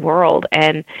enjoy the world.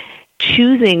 And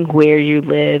choosing where you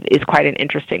live is quite an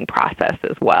interesting process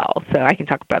as well. So I can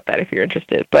talk about that if you're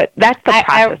interested. But that's the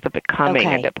process of becoming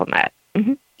a diplomat.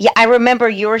 Mm-hmm. Yeah, I remember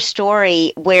your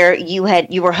story where you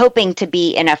were hoping to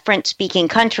be in a French-speaking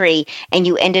country, and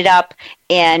you ended up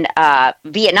in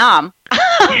Vietnam.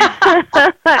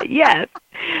 Yes.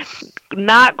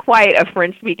 Not quite a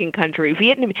French-speaking country.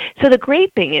 Vietnam. So the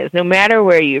great thing is, no matter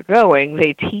where you're going,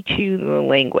 they teach you the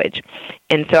language.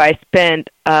 And so I spent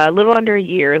a little under a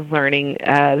year learning the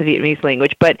Vietnamese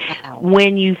language. But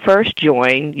when you first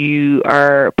join, you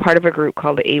are part of a group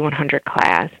called the A100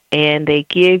 class, and they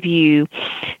give you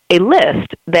a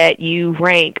list that you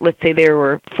rank. Let's say there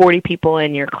were 40 people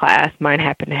in your class. Mine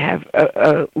happened to have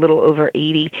a little over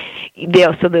 80.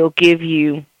 They'll give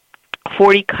you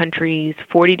 40 countries,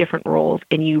 40 different roles,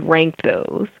 and you rank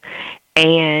those.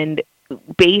 And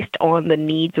based on the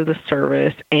needs of the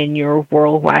service and your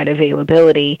worldwide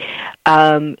availability,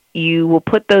 you will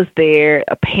put those there.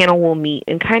 A panel will meet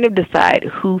and kind of decide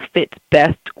who fits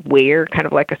best where, kind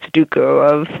of like a Sudoku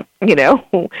of,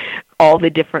 all the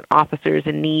different officers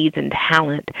and needs and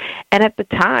talent. And at the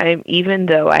time, even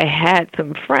though I had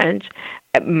some French,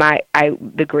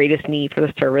 the greatest need for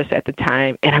the service at the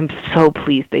time, and I'm so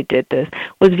pleased they did this,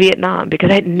 was Vietnam,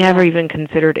 because I'd never even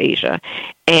considered Asia.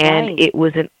 And It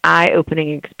was an eye-opening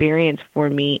experience for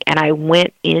me, and I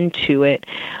went into it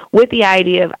with the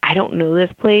idea of, I don't know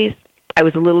this place. I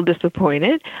was a little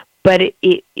disappointed, but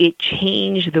it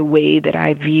changed the way that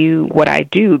I view what I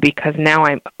do, because now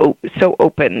I'm so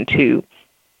open to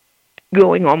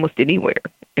going almost anywhere.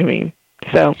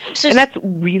 So and that's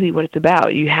really what it's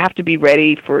about. You have to be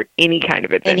ready for any kind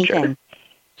of adventure. Anything.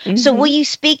 Mm-hmm. So will you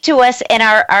speak to us in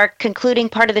our concluding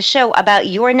part of the show about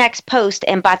your next post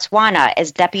in Botswana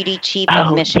as Deputy Chief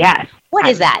of Mission? Yes. What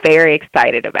is that? I'm very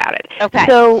excited about it. Okay.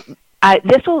 So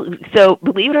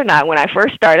believe it or not, when I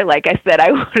first started, like I said,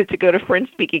 I wanted to go to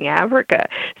French-speaking Africa.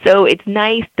 So it's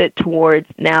nice that towards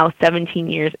now 17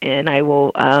 years in, I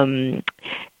will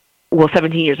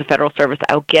 17 years of federal service,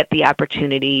 I'll get the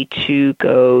opportunity to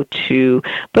go to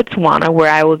Botswana,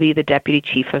 where I will be the Deputy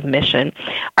Chief of Mission.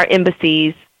 Our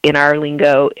embassies, in our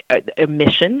lingo, a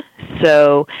mission.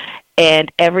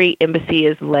 And every embassy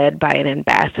is led by an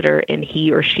ambassador, and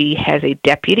he or she has a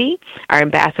deputy. Our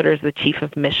ambassador is the chief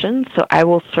of mission, so I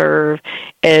will serve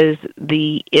as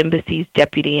the embassy's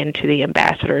deputy and to the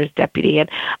ambassador's deputy. And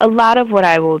a lot of what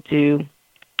I will do,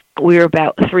 we're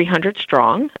about 300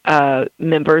 strong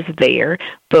members there,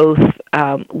 both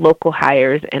local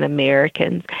hires and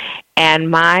Americans.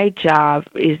 And my job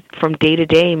is from day to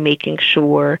day making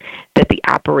sure that the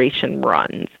operation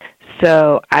runs.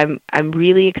 So I'm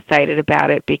really excited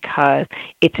about it because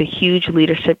it's a huge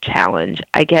leadership challenge.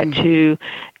 I get to,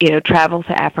 travel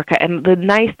to Africa, and the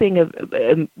nice thing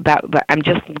about I'm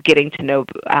just getting to know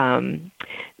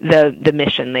the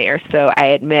mission there. So I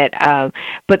admit,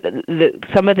 but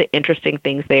some of the interesting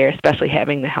things there, especially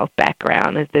having the health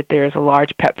background, is that there's a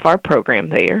large PEPFAR program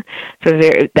there. So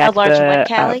that's a large what,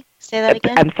 Callie? Say that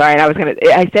again? I'm sorry, and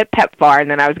I said PEPFAR, and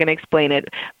then I was going to explain it.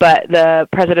 But the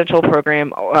presidential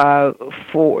program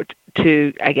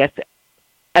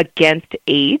against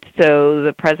AIDS, so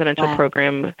the presidential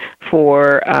program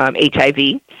for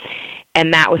HIV,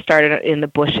 and that was started in the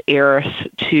Bush era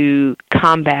to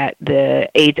combat the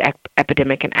AIDS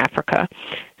epidemic in Africa.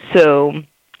 So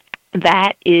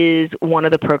that is one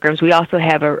of the programs. We also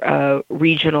have a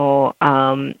regional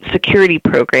security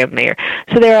program there.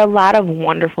 So there are a lot of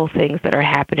wonderful things that are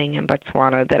happening in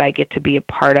Botswana that I get to be a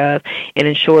part of and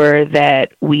ensure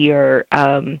that we are,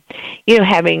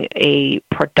 having a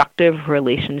productive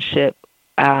relationship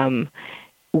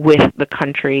with the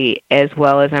country, as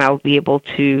well as, and I'll be able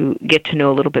to get to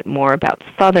know a little bit more about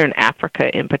Southern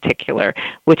Africa in particular,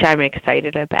 which I'm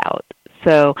excited about.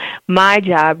 So my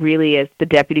job really as the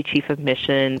Deputy Chief of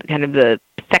Mission, kind of the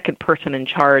second person in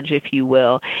charge, if you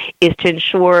will, is to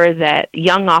ensure that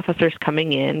young officers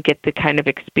coming in get the kind of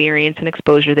experience and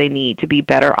exposure they need to be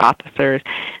better officers,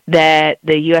 that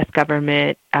the U.S.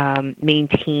 government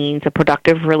maintains a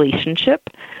productive relationship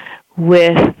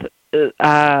with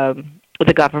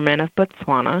the government of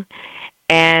Botswana,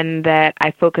 and that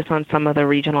I focus on some of the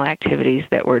regional activities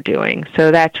that we're doing.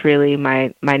 So that's really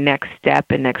my next step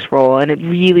and next role, and it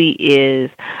really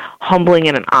is humbling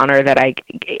and an honor that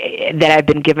I've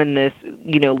been given this,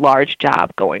 large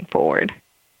job going forward.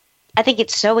 I think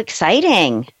it's so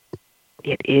exciting.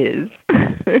 It is.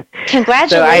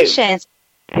 Congratulations.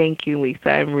 Thank you, Lisa.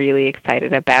 I'm really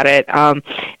excited about it. And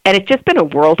it's just been a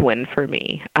whirlwind for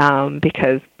me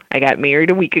because I got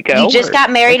married a week ago. You just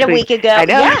got married a week ago. I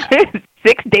know. Yeah.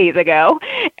 6 days ago,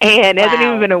 and it hasn't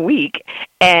even been a week.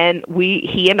 And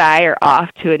he and I are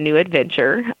off to a new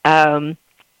adventure,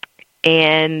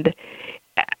 and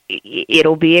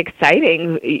it'll be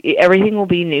exciting. Everything will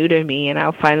be new to me, and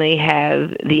I'll finally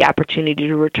have the opportunity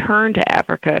to return to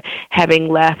Africa, having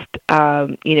left,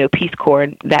 Peace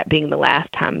Corps, that being the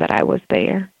last time that I was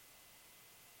there.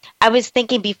 I was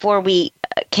thinking before we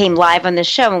came live on the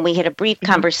show, and we had a brief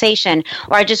conversation,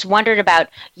 or I just wondered about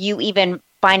you even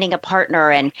finding a partner,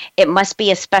 and it must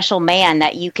be a special man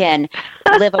that you can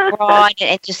live abroad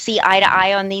and just see eye to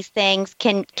eye on these things.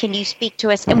 Can you speak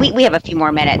to us? And we have a few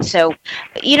more minutes. So,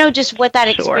 just what that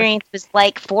experience was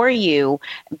like for you,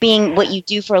 being what you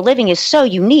do for a living is so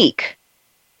unique.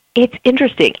 It's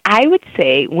interesting. I would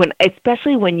say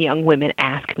especially when young women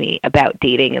ask me about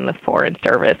dating in the Foreign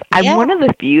Service, I'm one of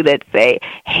the few that say,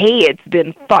 hey, it's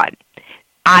been fun.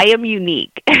 I am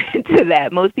unique to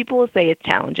that. Most people will say it's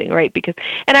challenging, right?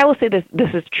 And I will say this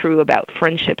is true about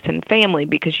friendships and family,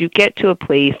 because you get to a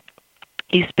place,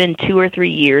 you spend 2 or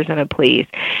 3 years in a place,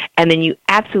 and then you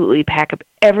absolutely pack up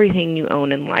everything you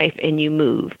own in life and you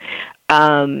move.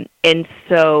 And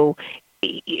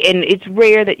it's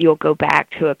rare that you'll go back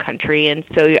to a country, and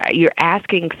so you're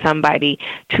asking somebody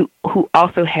who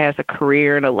also has a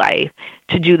career and a life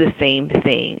to do the same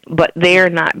thing, but they're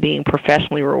not being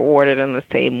professionally rewarded in the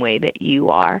same way that you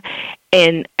are.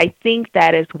 And I think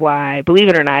that is why, believe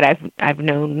it or not, I've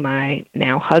known my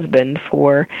now husband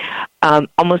for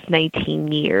almost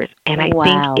 19 years, and I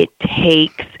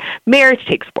think marriage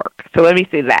takes work. So let me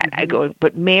say that.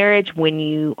 But marriage, when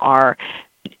you are,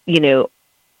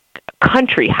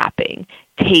 country hopping,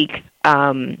 takes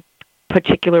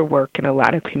particular work and a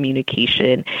lot of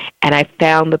communication, and I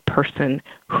found the person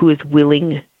who is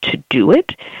willing to do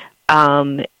it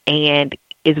and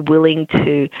is willing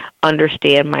to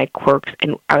understand my quirks,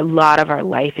 and a lot of our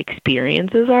life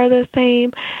experiences are the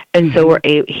same, and so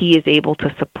he is able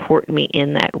to support me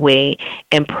in that way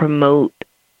and promote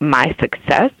my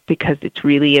success because it's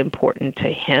really important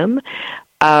to him.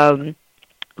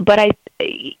 But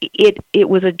it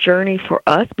was a journey for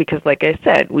us because, like I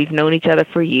said, we've known each other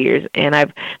for years, and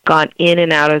I've gone in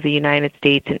and out of the United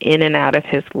States and in and out of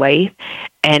his life,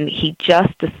 and he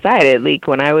just decided,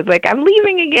 when I was like, I'm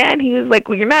leaving again, he was like,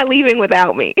 well, you're not leaving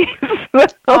without me. So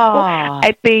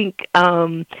I think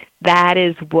that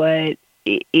is what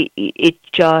it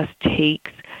just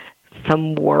takes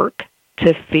some work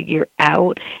to figure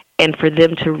out, and for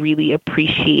them to really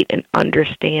appreciate and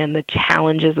understand the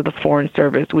challenges of the Foreign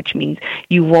Service, which means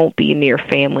you won't be near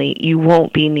family, you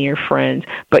won't be near friends,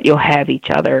 but you'll have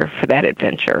each other for that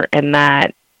adventure. And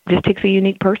that just takes a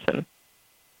unique person.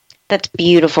 That's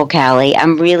beautiful, Callie.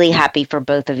 I'm really happy for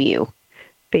both of you.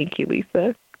 Thank you,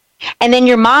 Lisa. And then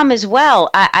your mom as well.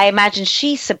 I imagine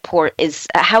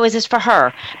how is this for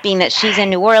her, being that she's in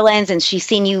New Orleans and she's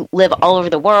seen you live all over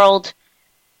the world?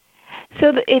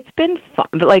 So it's been fun.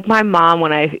 Like my mom,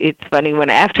 it's funny,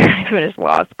 after I finished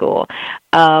law school,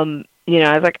 I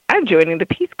was like, I'm joining the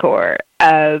Peace Corps.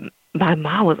 My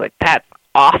mom was like, that's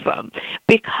awesome,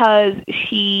 because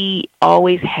she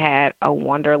always had a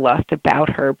wanderlust about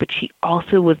her, but she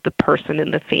also was the person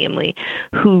in the family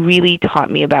who really taught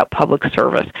me about public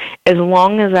service. As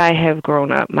long as I have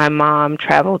grown up, my mom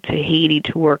traveled to Haiti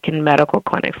to work in medical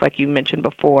clinics, like you mentioned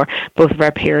before. Both of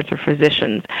our parents are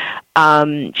physicians.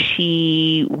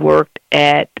 She worked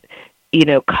at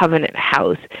Covenant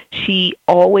House. She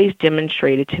always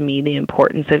demonstrated to me the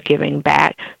importance of giving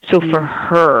back. So for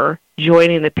her,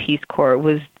 joining the Peace Corps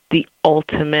was the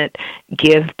ultimate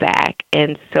give back.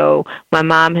 And so my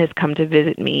mom has come to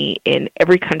visit me in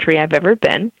every country I've ever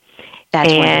been. That's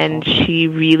and wonderful. She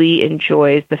really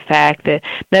enjoys the fact that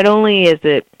not only is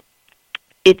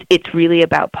it's really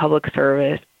about public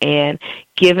service, and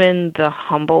given the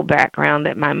humble background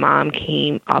that my mom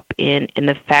came up in, and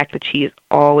the fact that she is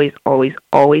always, always,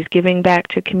 always giving back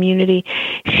to community,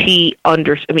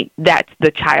 that's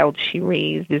the child she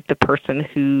raised, is the person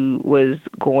who was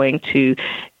going to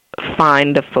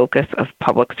find the focus of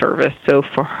public service. So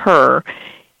for her,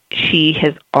 she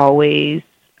has always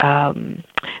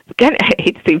I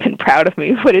hate to say even proud of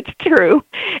me, but it's true,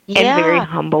 Yeah. and very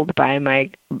humbled by my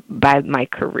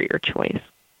career choice.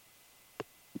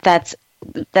 That's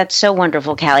so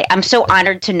wonderful, Callie. I'm so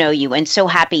honored to know you and so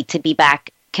happy to be back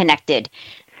connected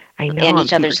I know, in I'm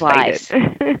each other's super lives.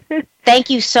 excited. Thank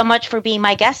you so much for being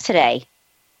my guest today.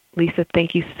 Lisa,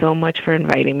 thank you so much for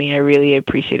inviting me. I really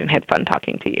appreciate it and had fun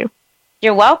talking to you.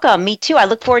 You're welcome. Me too. I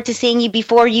look forward to seeing you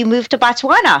before you move to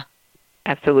Botswana.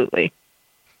 Absolutely.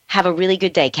 Have a really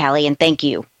good day, Callie, and thank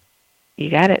you. You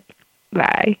got it.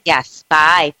 Bye. Yes.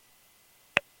 Bye.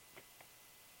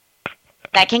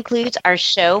 That concludes our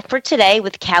show for today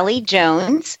with Callie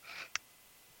Jones,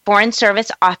 Foreign Service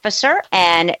Officer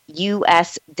and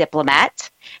U.S. diplomat.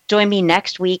 Join me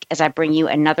next week as I bring you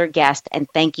another guest, and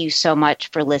thank you so much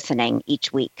for listening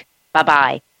each week.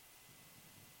 Bye-bye.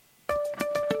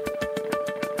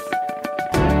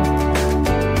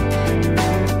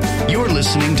 You're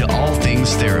listening to All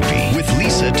Things Therapy with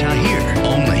Lisa Tahir,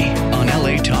 only